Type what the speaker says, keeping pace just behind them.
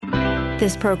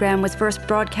This program was first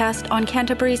broadcast on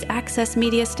Canterbury's access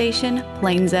media station,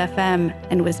 Plains FM,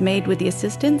 and was made with the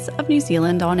assistance of New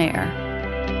Zealand On Air.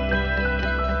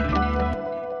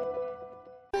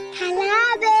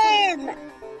 Kalaabam.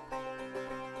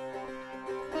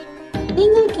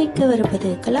 நீங்கள்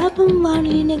கேட்கவிருப்பது கலாபம்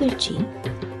வானொலி நிகழ்ச்சி.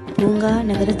 பூங்கா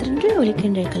நகரத்திலிருந்து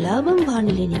ஒலிக்கின்ற கலாபம்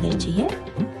வானொலி நிகழ்ச்சியை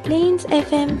பிளெயின்ஸ்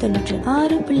FM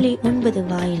 96.9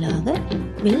 வாயிலாக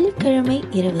வெள்ளிக்கிழமை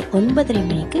இரவு 9:30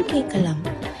 மணிக்கு கேட்கலாம்.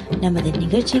 நமது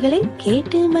நிகழ்ச்சிகளை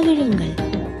கேட்டு மகிழுங்கள்.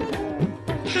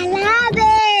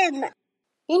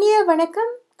 இனிய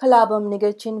வணக்கம். கலாபம்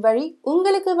நிகழ்ச்சியின் வழி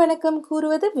உங்களுக்கு வணக்கம்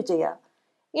கூறுவது விஜயா.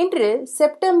 இன்று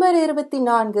செப்டம்பர்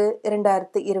 24,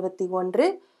 2021,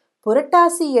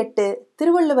 புரட்டாசி 8,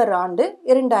 திருவள்ளுவர் ஆண்டு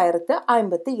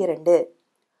 2052.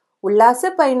 உல்லாச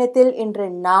பயணத்தில் இன்று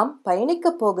நாம் பயணிக்க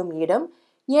போகும் இடம்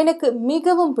எனக்கு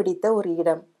மிகவும் பிடித்த ஒரு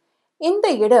இடம். இந்த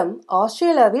இடம்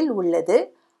ஆஸ்திரேலியாவில் உள்ளது.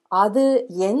 அது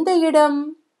எந்த இடம்?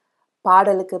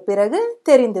 பாடலுக்கு பிறகு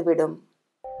தெரிந்துவிடும்.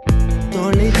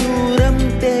 தொலைதூரம்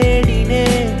தேடினே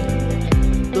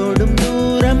தொடும்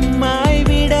தூரம்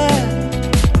மாய்விட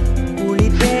குளி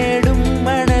தேடும்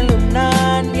மணலும்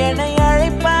நான் என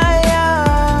அழைப்பாயா?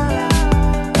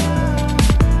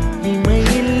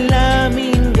 இமையில்லா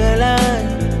மீன்களாய்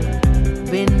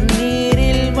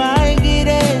வெந்நீரில்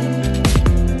வாழ்கிறேன்.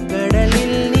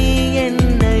 கடலில் நீ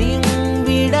என்னையும்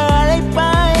விட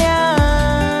அழைப்பாயா?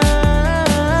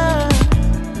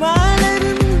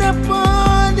 வாழருந்த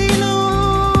போதிலும்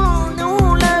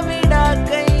நூலவிடா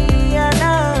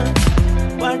கையனா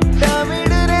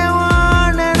பட்டவிடுற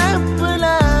வானப்புல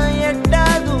எட்டா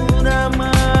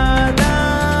தூரமாதா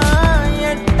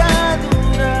எட்டா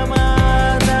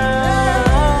தூரமாதா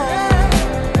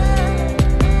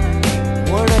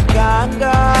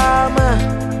உனக்காங்காம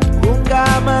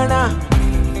உங்காமனா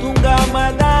தூங்காம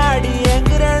தாடி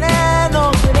எங்கிறனே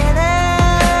நோக்குறேனே.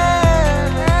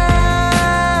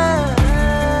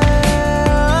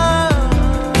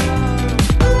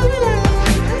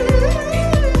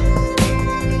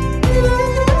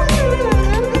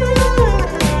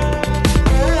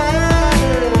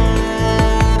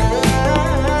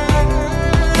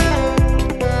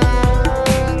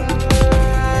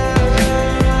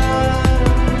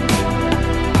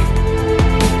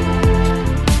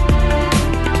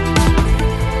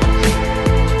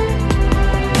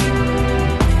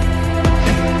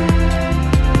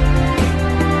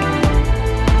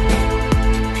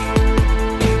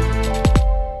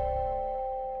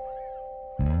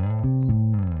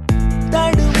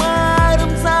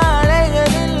 தடுமாறும்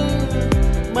சாலைகளில்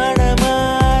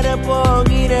மனமாற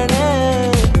போகிறன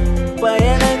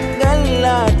பயணங்கள்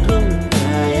ஆற்றும்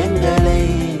காயங்களை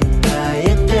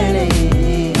காயங்களை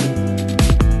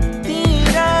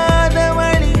தீராத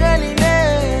வழிகளிலே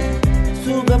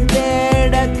சுகம்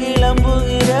தேட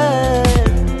கிளம்புகிற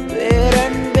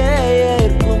பேரன்பே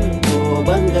ஏற்கும்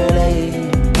கோபங்களை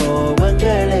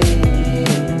கோபங்களை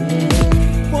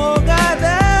போகாத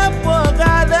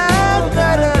போகாத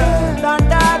கர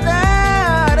தாண்டாத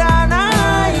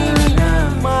அரணாய்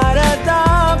மரதா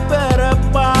பெற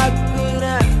பார்க்கிற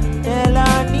எலா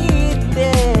நீ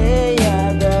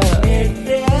தேயாத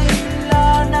நேற்றே இல்லா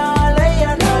நாளைய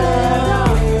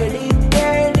தேடி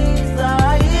தேடி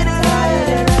சாயிரம்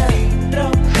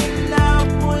இல்லா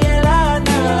புயலான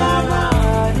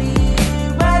மாறி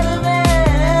வருவே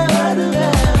வருவே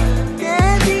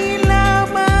தேதியில்லா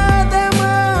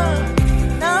மாதமா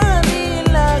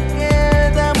நாதியில்லா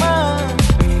கேதமா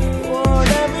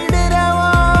ஓட விடுற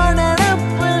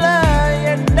வானப்புல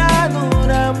எட்டா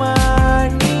தூரமா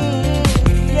நீ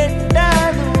எட்டா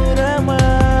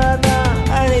தூரமாதா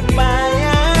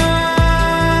அழைப்பாயா?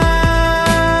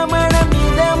 மனம்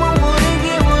இதமும்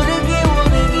உருகி உருகி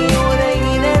உருகி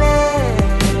உரைகிறனே.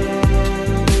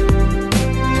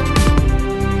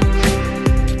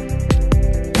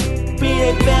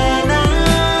 பிழைப்பேனா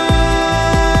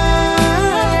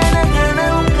என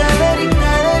கனவும் கதறி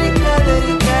கதறி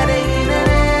கதறி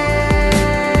கரைகிறனே.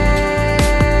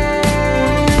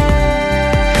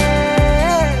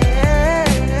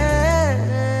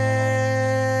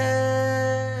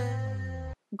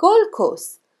 கோல்ட்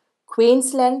கோஸ்ட்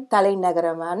குயின்ஸ்லாந்து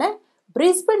தலைநகரமான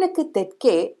பிரிஸ்பனுக்கு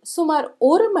தெற்கே சுமார்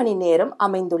 1 மணி நேரம்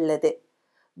அமைந்துள்ளது.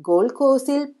 கோல்ட்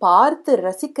கோஸ்டில் பார்த்து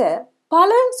ரசிக்க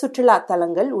பல சுற்றுலா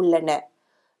தலங்கள் உள்ளன.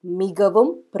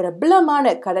 மிகவும் பிரபலமான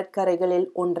கடற்கரைகளில்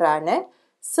ஒன்றான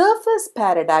சர்ஃபர்ஸ்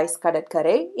பாரடைஸ்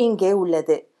கடற்கரை இங்கே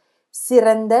உள்ளது.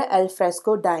 சிறந்த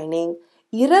அல்ஃப்ரெஸ்கோ டைனிங்,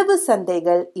 இரவு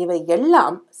சந்தைகள் இவை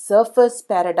எல்லாம் சர்ஃபர்ஸ்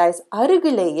பாரடைஸ்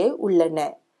அருகிலேயே உள்ளன.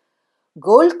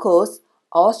 கோல்ட் கோஸ்ட்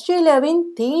ஆஸ்திரேலியாவின்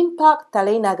தீம் பார்க்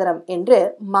தலைநகரம் என்று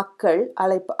மக்கள்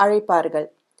அழைப்பார்கள்.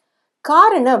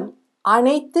 காரணம்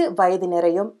அனைத்து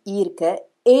வயதினரையும் ஈர்க்க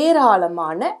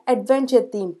ஏராளமான அட்வென்ச்சர்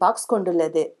தீம் பார்க்ஸ்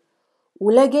கொண்டுள்ளது.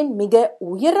 உலகின் மிக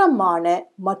உயரமான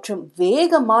மற்றும்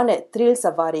வேகமான த்ரில்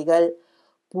சவாரிகள்,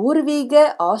 பூர்வீக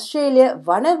ஆஸ்திரேலிய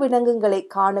வனவிலங்குகளை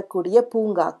காணக்கூடிய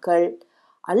பூங்காக்கள்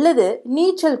அல்லது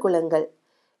நீச்சல் குளங்கள்,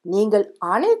 நீங்கள்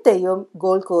அனைத்தையும்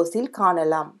கோல்ட் கோஸ்டில்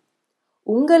காணலாம்.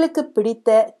 உங்களுக்கு பிடித்த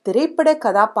திரைப்பட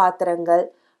கதாபாத்திரங்கள்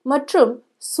மற்றும்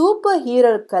சூப்பர்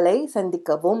ஹீரோக்களை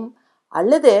சந்திக்கவும்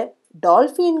அல்லது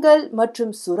டால்பின்கள்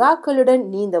மற்றும் சுறாக்களுடன்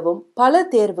நீந்தவும் பல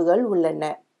தேர்வுகள் உள்ளன.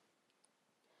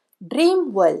 ட்ரீம்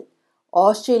வேர்ல்ட்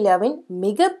ஆஸ்திரேலியாவின்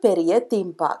மிகப்பெரிய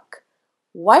theme park.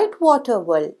 White Water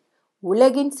World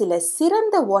உலகின் சில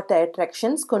சிறந்த வாட்டர்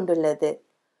அட்ராக்ஷன்ஸ் கொண்டுள்ளது.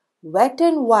 வெட்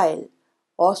அண்ட் வைல்ட்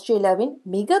ஆஸ்திரேலியாவின்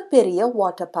மிகப்பெரிய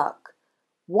water park.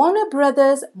 Warner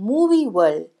Brothers movie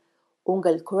world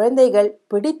உங்கள் குழந்தைகள்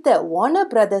பிடித்த வார்னர்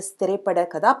பிரதர்ஸ் திரைப்பட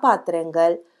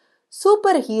கதாபாத்திரங்கள்,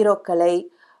 சூப்பர் ஹீரோக்களை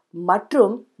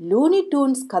மற்றும் லூனி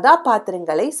டூன்ஸ்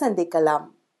கதாபாத்திரங்களை சந்திக்கலாம்.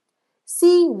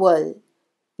 சீ வேர்ல்ட்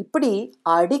இப்படி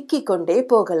அடுக்கிக் கொண்டே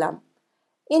போகலாம்.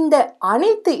 இந்த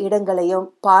அனைத்து இடங்களையும்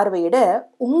பார்வையிட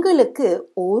உங்களுக்கு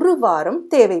ஒரு வாரம்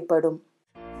தேவைப்படும்.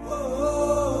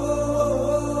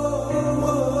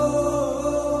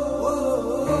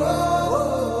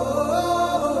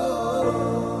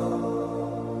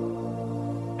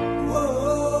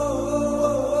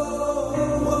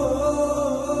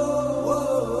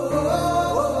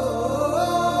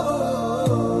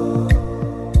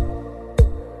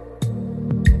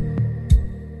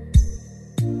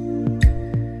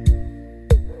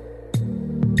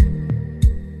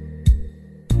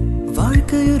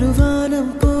 வாழ்க்கையொரு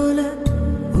வானம் போல,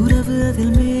 உறவு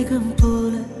அதில் மேகம்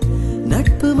போல,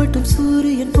 நட்பு மட்டும்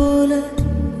சூரியன் போல,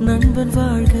 நண்பன்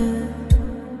வாழ்க.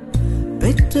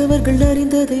 பெற்றவர்கள்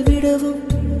அறிந்ததை விடவும்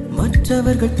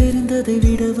மற்றவர்கள் தெரிந்ததை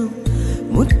விடவும்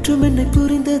முற்றும் என்னை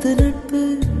புரிந்தது நட்பு,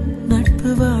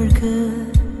 நட்பு வாழ்க.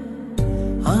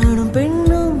 ஆணும்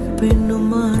பெண்ணும்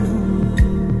பெண்ணும் ஆணும்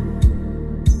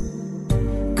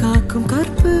காக்கும்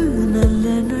கற்பு நல்ல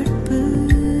நட்பு.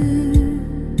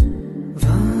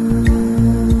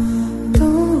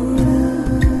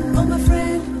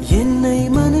 என்னை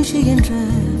மனுஷி என்ற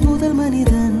முதல்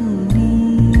மனிதன் நீ.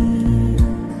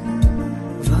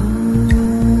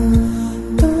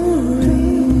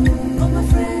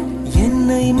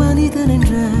 என்னை மனிதன்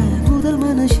என்ற முதல்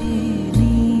மனுஷி நீ.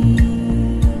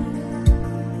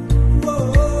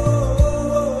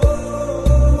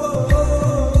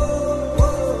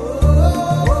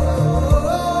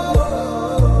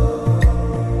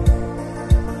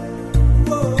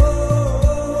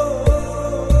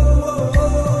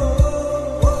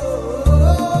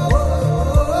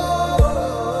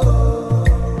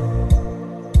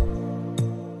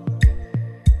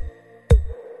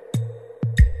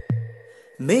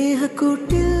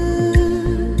 மேகக்கூட்டில்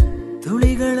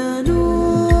துளிகளானோ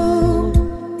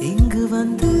இங்கு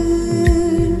வந்து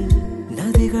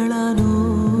நதிகளானோ,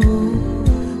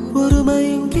 ஒருமை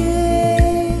இங்கே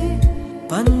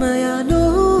பன்மையானோ,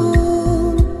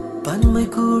 பன்மை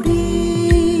கூடி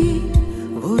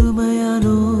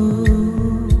ஒருமையானோ.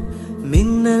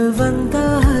 மின்னல்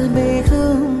வந்தால்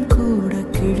மேகம் கூட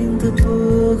கிழிந்து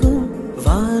போகும்,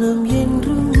 வானம்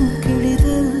என்றும்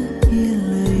கிழிதல்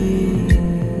இல்லையே.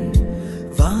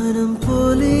 வானம்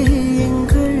போலே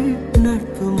எங்கள்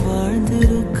நட்பும்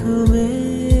வாழ்ந்திருக்குமே,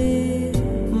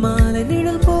 மாலை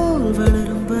நிழல் போல்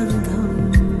வளரும் பந்தம்,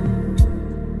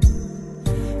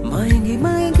 மயங்கி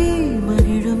மயங்கி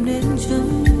மகிழும்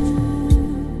நெஞ்சம்.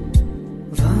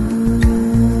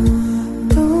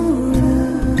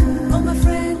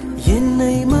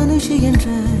 என்னை மனுஷி என்ற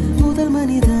முதல்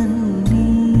மனிதன் நீ.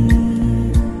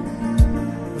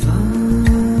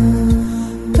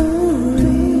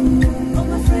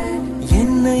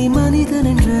 என்னை மனிதன்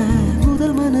என்ற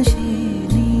முதல் மனுஷி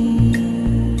நீ.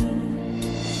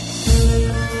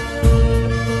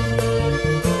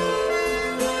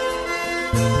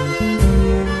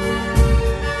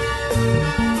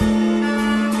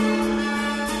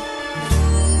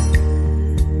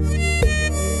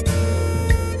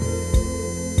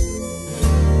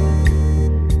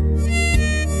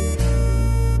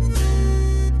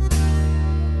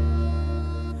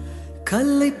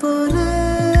 கல்லை போல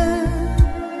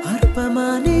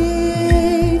அற்பமானே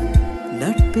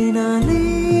நட்பினாலே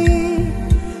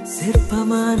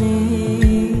சிற்பமானே,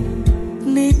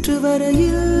 நேற்று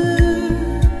வரையில்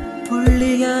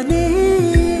புள்ளியானே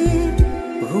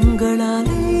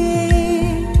உங்களாலே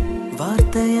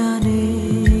வார்த்தையானே.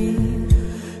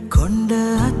 கொண்ட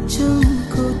அச்சம்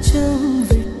கூச்சம்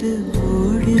விட்டு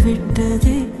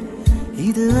ஓடிவிட்டதே,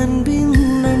 இது அன்பின்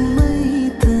நன்மை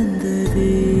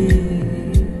தந்ததே.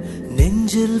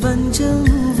 நெஞ்சில் வஞ்சம்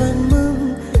வன்மம்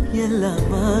எல்லாம்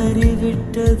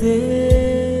மாறிவிட்டதே,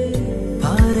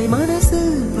 பாறை மனசு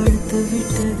படுத்து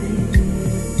விட்டதே,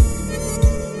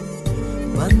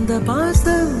 வந்த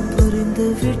பாசம் புரிந்து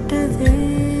விட்டதே.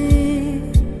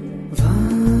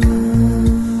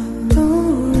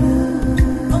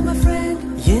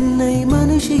 என்னை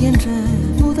மனுஷி என்ற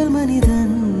முதல்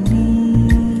மனிதன் நீ.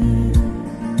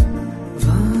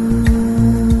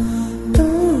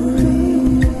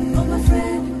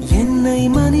 என்னை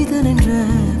மனிதன் என்ற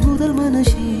முதல்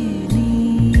மனுஷி நீ.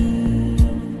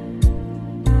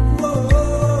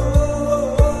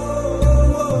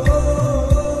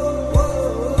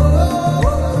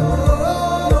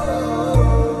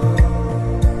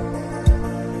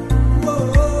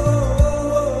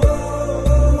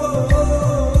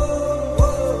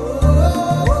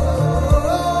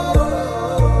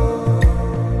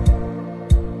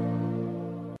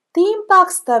 தீம்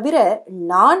பார்க்ஸ் தவிர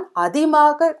நான்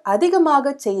அதிகமாக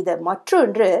செய்த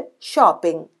மற்றொன்று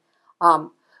ஷாப்பிங். ஆம்,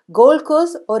 கோல்ட்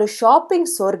கோஸ்ட் ஒரு ஷாப்பிங்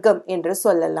சொர்க்கம் என்று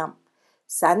சொல்லலாம்.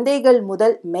 சந்தைகள்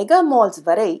முதல் மெகா மால்ஸ்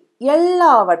வரை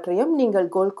எல்லாவற்றையும் நீங்கள்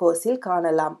கோல்ட் கோஸ்டில்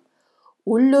காணலாம்.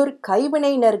 உள்ளூர்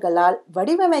கைவினைஞர்களால்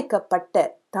வடிவமைக்கப்பட்ட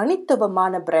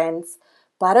தனித்துவமான பிராண்ட்ஸ்,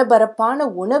 பரபரப்பான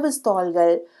உணவு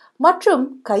ஸ்டால்கள் மற்றும்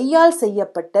கையால்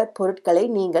செய்யப்பட்ட பொருட்களை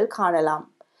நீங்கள் காணலாம்.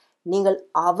 நீங்கள்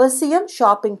அவசியம்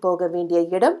ஷாப்பிங் போக வேண்டிய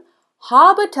இடம்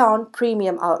harbour down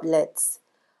premium outlets.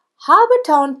 Harbour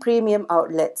down premium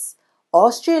outlets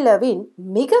ஆஸ்திரேலியாவின்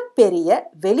மிகப்பெரிய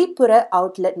வெளிப்புற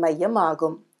அவுட்லெட் மையம்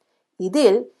ஆகும்.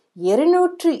 இதில்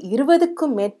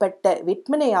 220க்கும் மேற்பட்ட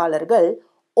விற்பனையாளர்கள்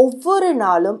ஒவ்வொரு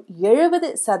நாளும்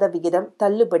 70%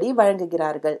 தள்ளுபடி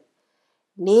வழங்குகிறார்கள்.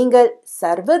 நீங்கள்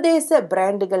சர்வதேச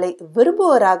பிராண்டுகளை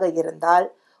விரும்புவோராக இருந்தால்,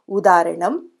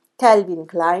 உதாரணம் Calvin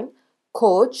Kline,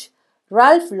 coach,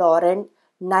 Ralph Lauren,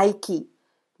 Nike,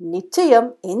 நிச்சயம்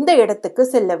இந்த இடத்துக்கு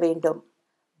செல்ல வேண்டும்.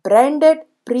 பிராண்டட்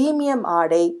பிரீமியம்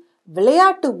ஆடை,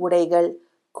 விளையாட்டு உடைகள்,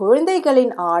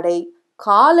 குழந்தைகளின் ஆடை,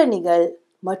 காலணிகள்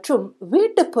மற்றும்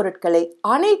வீட்டுப் பொருட்களை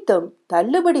அனைத்தும்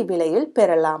தள்ளுபடி விலையில்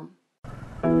பெறலாம்.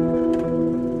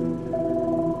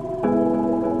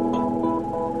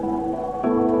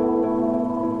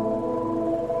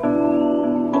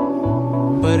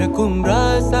 பறக்கும்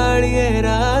ராசாடியே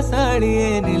ராசாடியே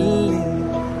நில்லு,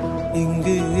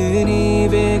 இங்கு நீ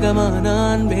வேகமா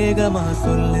நான் வேகமா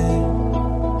சொல்லு,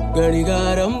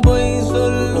 கடிகாரம் பொய்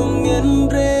சொல்லும்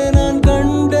என்றே நான்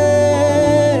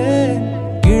கண்டேன்,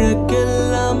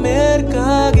 கிழக்கெல்லாம்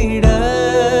மேற்காகிட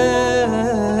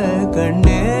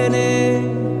கண்டேனே,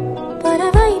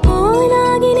 பறவை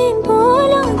போலாகினேன்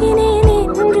போலாகினேன்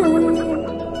என்று,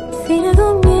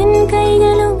 சிறகும் என்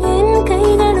கைகளும்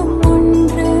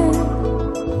ஒன்று.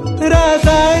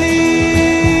 ராசாடி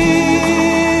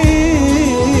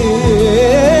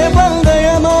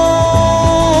பந்தயமா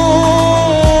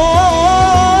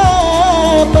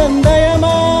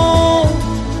பந்தயமா,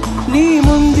 நீ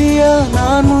முந்தியா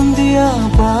நான் முந்தியா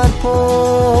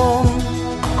பார்ப்போம்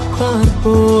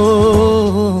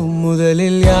பார்ப்போம்.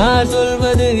 முதலில் யார்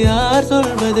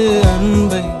சொல்வது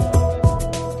அன்பை,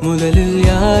 முதலில்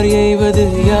யார்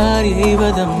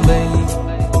எய்வதம்பை,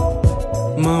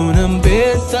 மௌனம்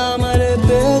பேசாமலே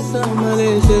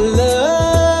செல்ல,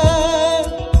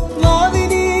 மாவி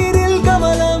நீரில்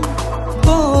கமலம்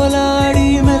போலாடி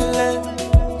மெல்ல,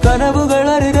 கனவுகள்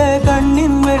அருக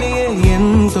கண்ணின் வெளியே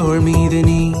என் தோள் மீது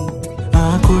நீ,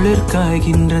 குளிர்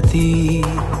காய்கின்ற தீ.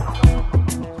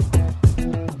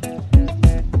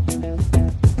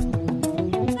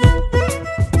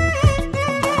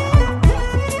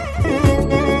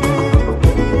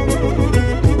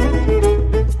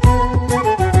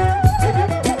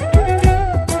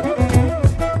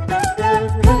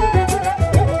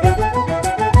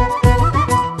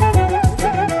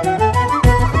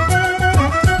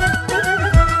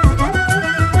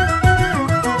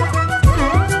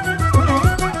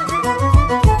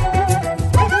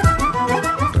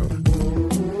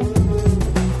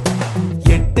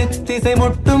 திசை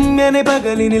முட்டும் என்னை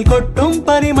பகலினில் கொட்டும்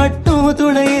பனி மட்டும்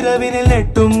துணை இரவினில்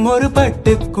நெட்டும் ஒரு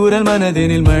பட்டு குரல்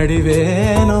மனதினில்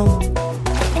மடிவேனோ,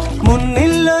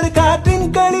 முன்னில் ஒரு காற்றின்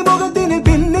களிமுகத்தினில்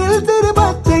பின்னில் சிறு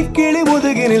பச்சை கிளி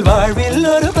முதுகினில் வாழ்வில்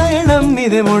ஒரு பயணம்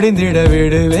இது முடிந்திட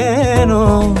விடுவேனோ,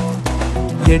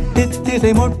 எட்டு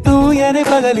திசை முட்டும் என்னை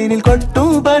பகலினில்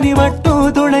கொட்டும் பனி மட்டும்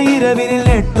துணை இரவினில்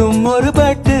நெட்டும் ஒரு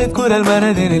பட்டு குரல்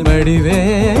மனதினில்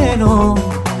மடிவேனோ,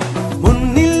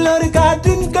 முன்னில் ஒரு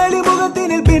காற்றின்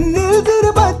களிமுகத்தினில் பின்னில் சிறு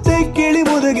பச்சை கிளி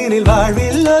முதுகினில்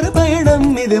வாழ்வில் ஒரு பயணம்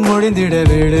இது முடிந்திட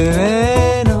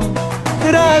விடுவேனோ.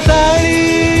 ராசாடி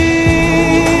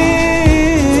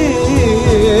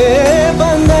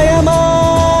பந்தயமா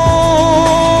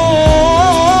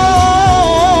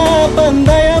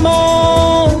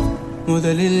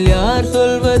முதலில் யார்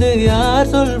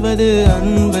சொல்வது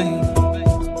அன்பை?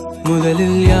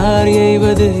 முதலில் யார்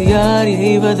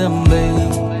எய்வதம்பை?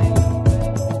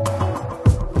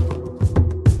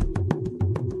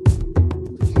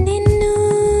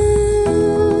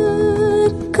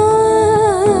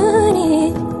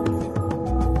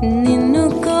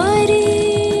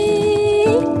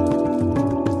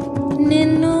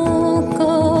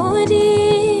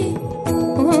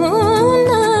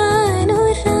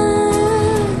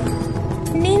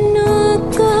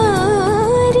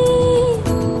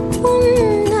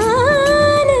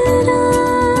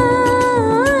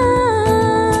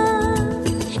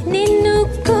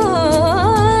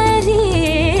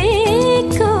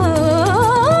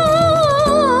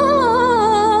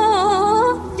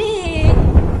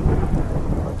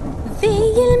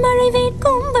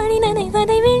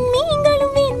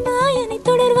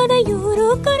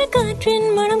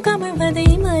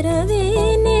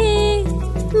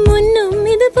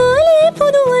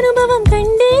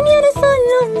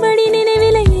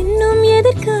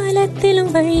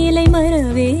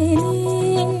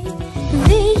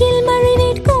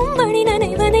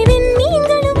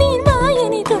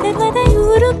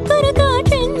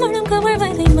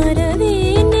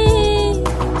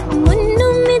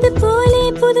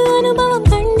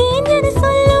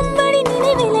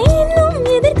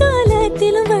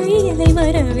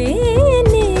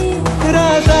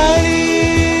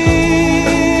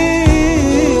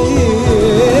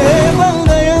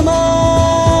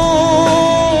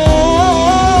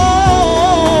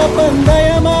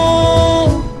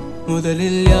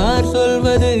 முதலில்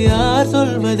யார்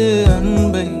சொல்வது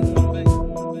அன்பை?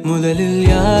 முதலில்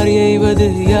யார்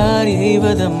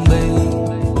எய்வதம்பை?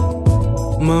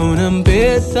 மௌனம்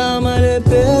பேசாமலே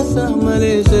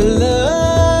செல்ல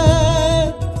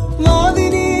மாவி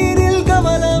நீரில்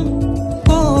கமலம்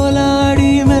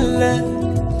போலாடி மெல்ல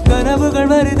கனவுகள்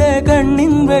வருதே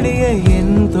கண்ணின் வழியே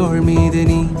என் தோள் மீது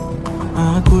நீ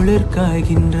குளிர்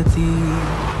காய்கின்ற தீ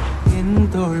என்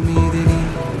தோள் மீது நீ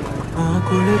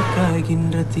குளிர்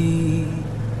காய்கின்ற தீ.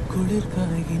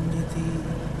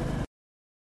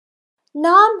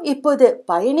 நாம் இப்போது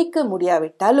பயணிக்க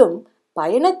முடியாவிட்டாலும்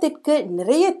பயணத்திற்கு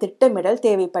நிறைய திட்டமிடல்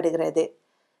தேவைப்படுகிறது.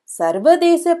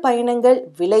 சர்வதேச பயணங்கள்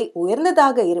விலை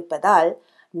உயர்ந்ததாக இருப்பதால்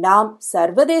நாம்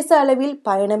சர்வதேச அளவில்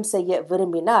பயணம் செய்ய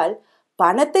விரும்பினால்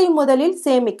பணத்தை முதலில்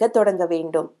சேமிக்க தொடங்க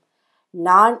வேண்டும்.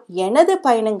 நான் எனது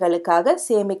பயணங்களுக்காக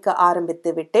சேமிக்க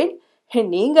ஆரம்பித்து விட்டேன்.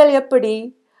 நீங்கள் எப்படி?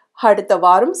 அடுத்த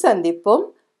வாரம் சந்திப்போம்.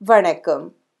 வணக்கம்.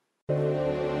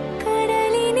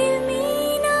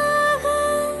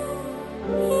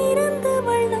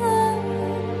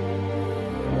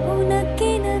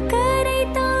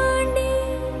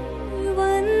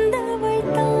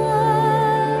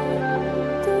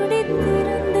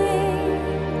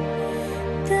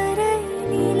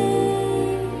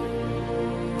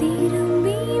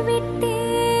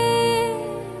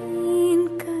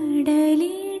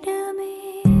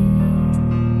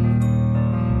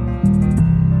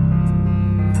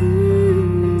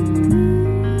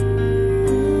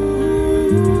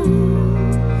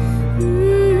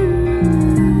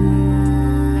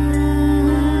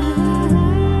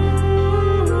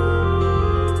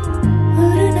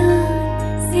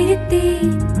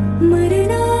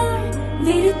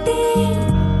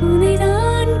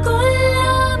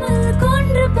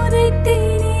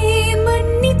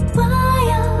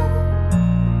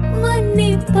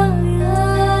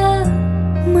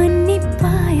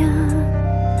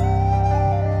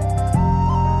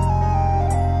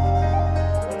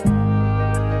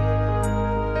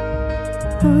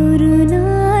 ஒரு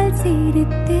நாள்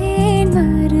சிரித்தேன்,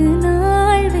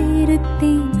 மறுநாள்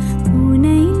வெறுத்தேன்.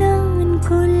 உன்னை நான்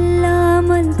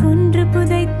கொல்லாமல் கொன்று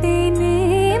புதைத்தேனே.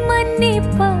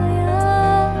 மன்னிப்பாயா,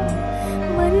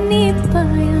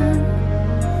 மன்னிப்பாயா,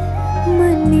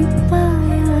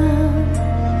 மன்னிப்பாயா,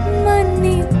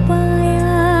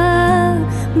 மன்னிப்பாயா,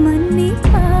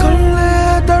 மன்னிப்பாயா.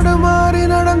 தடுமாறி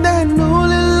நடந்தேன்,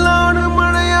 நூலில் நானும்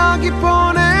மழையாகி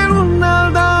போனேன்.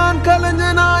 உன்னால் தான்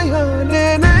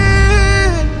கலைஞனாயானேனே.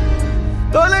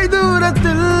 தொலை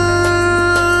தூரத்தில்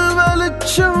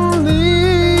வெளிச்சம் நீ,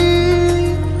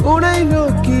 உன்னை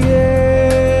நோக்கியே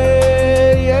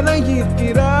என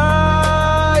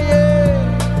ஈர்க்கிறாயே.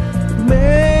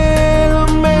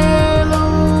 மேலும்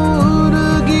மேலும்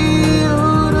உருகி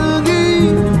உருகி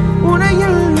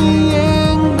உனையில் நீ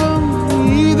எங்கும்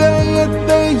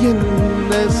இதயத்தை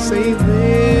என்ன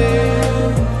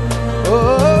செய்தேன். ஓ,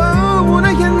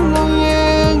 உனையில் நீ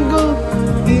எங்கும்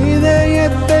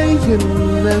இதயத்தை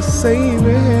என்ன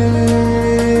செய்வேன்.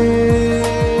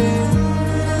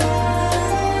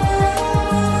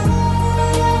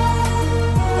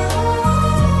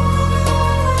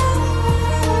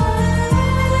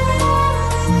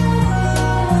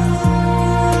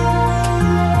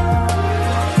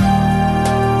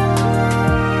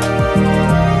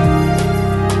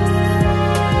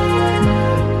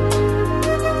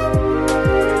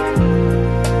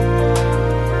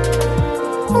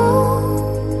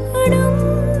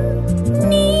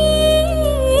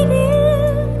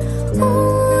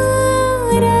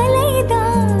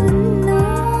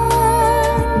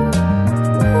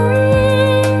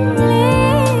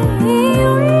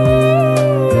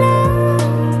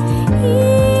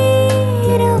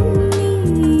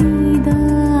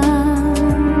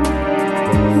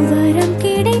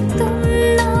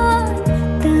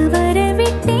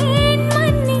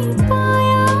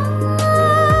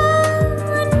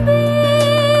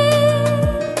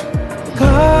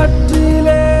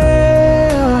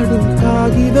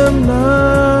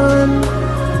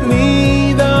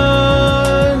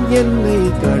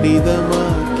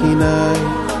 கடிதமாக்கினாய்.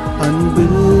 அன்பு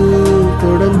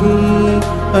தொடங்கி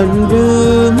அன்பு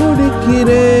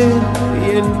முடிக்கிறேன்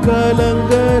என்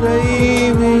கலங்கரை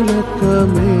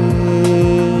விளக்கமே.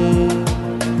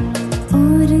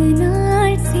 ஒரு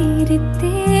நாள்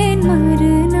சிரித்தேன்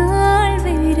மறுநாள்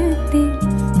வெறுத்தேன்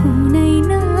உன்னை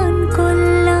நான்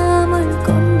கொல்லாமல்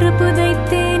கொன்று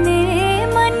புதைத்தேனே.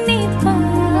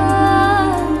 மன்னிப்பாயா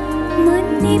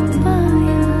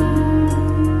மன்னிப்பாயா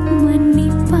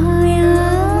மன்னிப்பாயா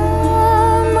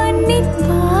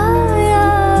மன்னிப்பாயா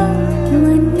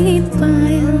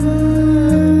மன்னிப்பாயா.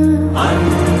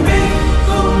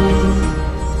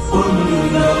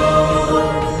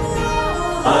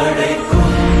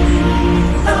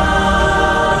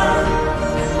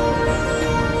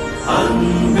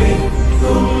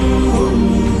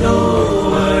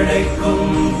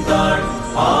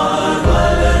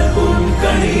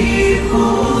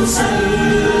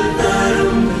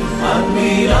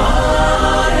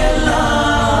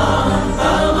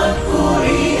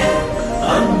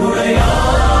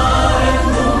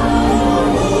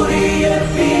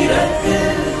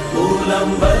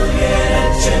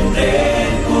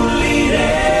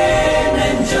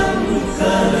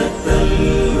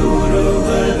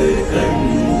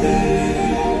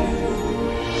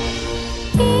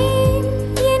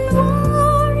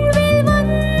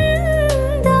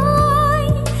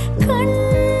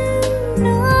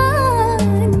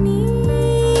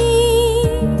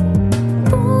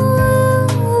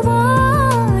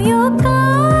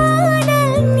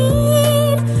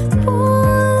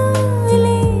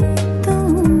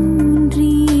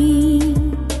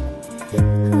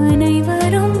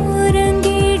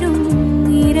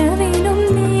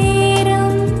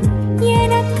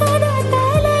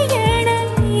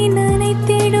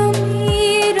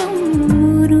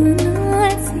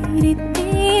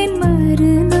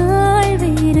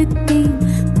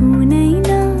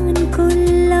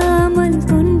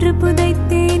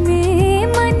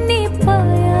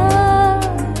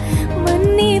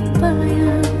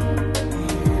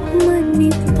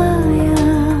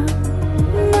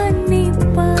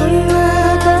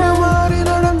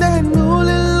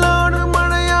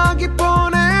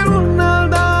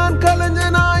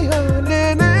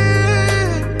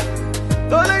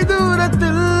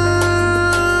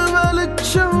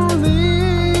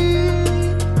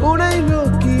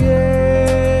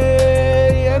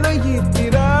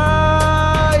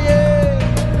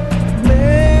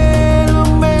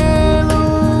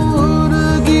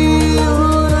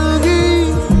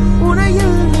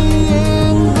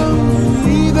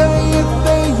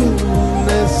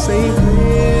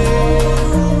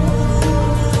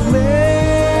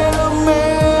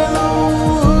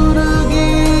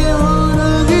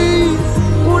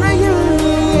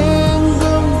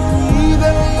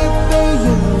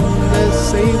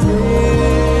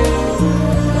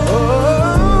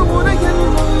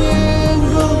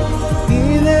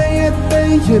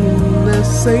 என்ன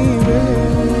செய்வேன்?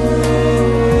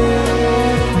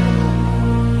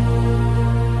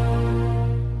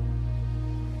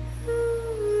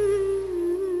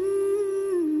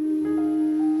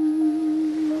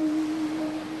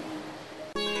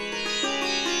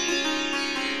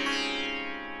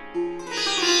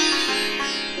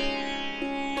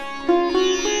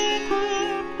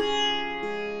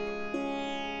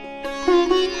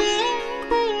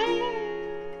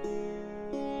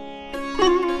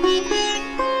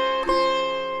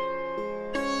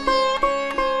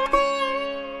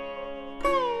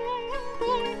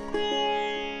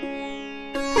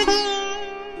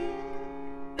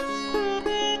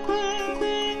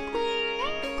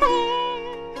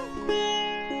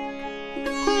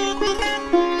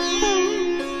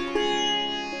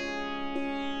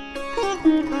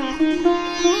 Thank you.